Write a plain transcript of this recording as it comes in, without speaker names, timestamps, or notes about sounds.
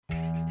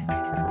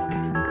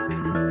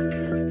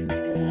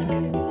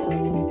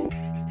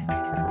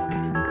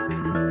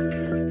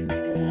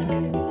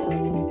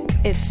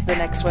It's the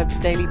Next Web's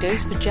Daily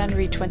Dose for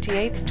January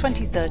 28th,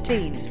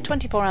 2013.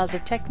 24 hours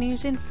of tech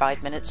news in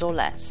 5 minutes or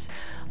less.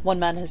 One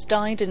man has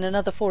died and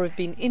another 4 have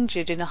been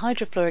injured in a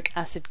hydrofluoric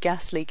acid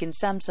gas leak in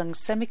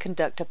Samsung's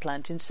semiconductor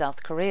plant in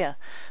South Korea.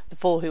 The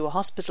 4 who were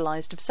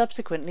hospitalized have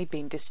subsequently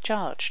been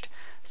discharged.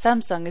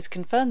 Samsung has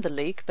confirmed the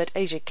leak, but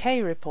Asia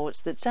K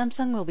reports that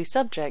Samsung will be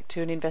subject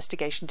to an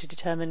investigation to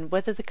determine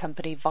whether the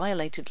company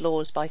violated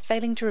laws by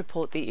failing to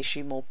report the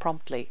issue more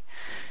promptly.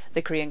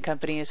 The Korean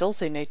company has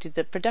also noted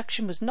that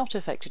production was not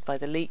affected by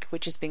the leak,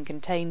 which has been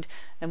contained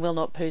and will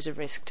not pose a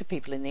risk to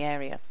people in the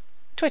area.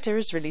 Twitter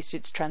has released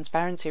its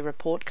transparency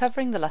report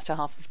covering the latter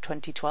half of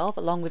 2012,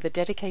 along with a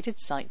dedicated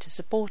site to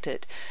support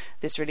it.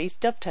 This release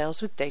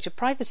dovetails with Data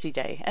Privacy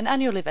Day, an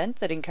annual event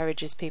that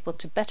encourages people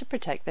to better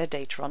protect their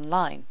data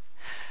online.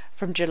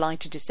 From July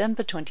to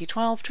December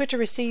 2012, Twitter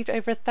received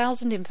over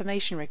 1,000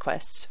 information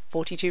requests,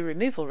 42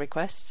 removal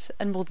requests,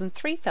 and more than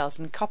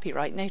 3,000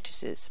 copyright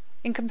notices.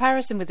 In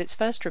comparison with its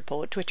first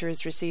report, Twitter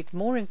has received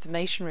more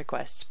information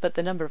requests, but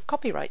the number of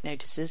copyright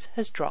notices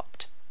has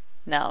dropped.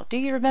 Now, do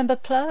you remember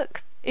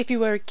Plurk? If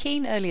you were a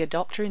keen early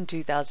adopter in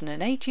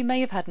 2008, you may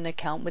have had an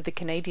account with the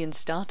Canadian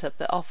startup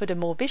that offered a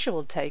more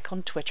visual take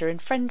on Twitter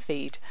and friend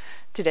feed.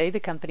 Today,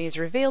 the company has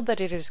revealed that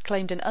it has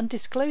claimed an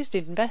undisclosed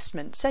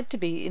investment said to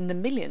be in the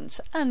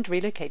millions and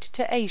relocated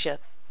to Asia.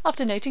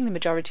 After noting the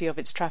majority of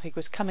its traffic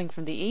was coming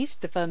from the east,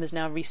 the firm has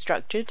now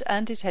restructured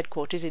and is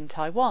headquartered in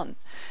Taiwan.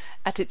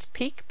 At its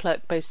peak,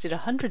 Plurk boasted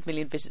 100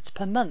 million visits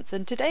per month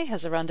and today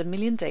has around 1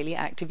 million daily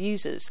active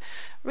users.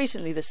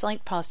 Recently, the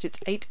site passed its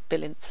 8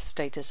 billionth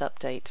status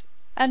update.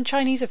 And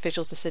Chinese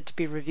officials are said to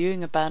be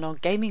reviewing a ban on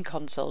gaming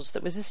consoles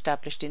that was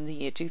established in the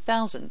year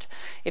 2000.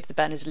 If the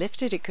ban is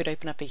lifted, it could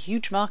open up a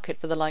huge market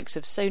for the likes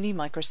of Sony,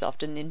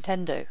 Microsoft and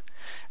Nintendo.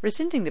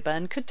 Rescinding the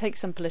ban could take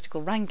some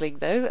political wrangling,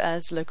 though,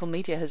 as local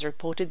media has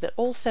reported that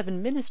all 7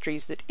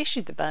 ministries that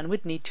issued the ban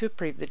would need to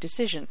approve the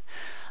decision.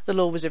 The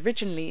law was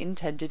originally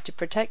intended to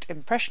protect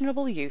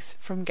impressionable youth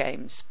from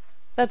games.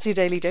 That's your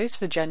Daily Dose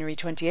for January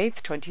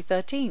 28th,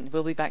 2013.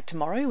 We'll be back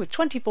tomorrow with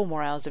 24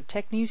 more hours of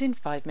tech news in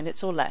 5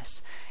 minutes or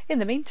less. In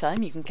the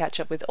meantime, you can catch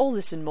up with all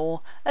this and more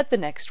at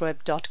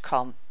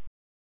thenextweb.com.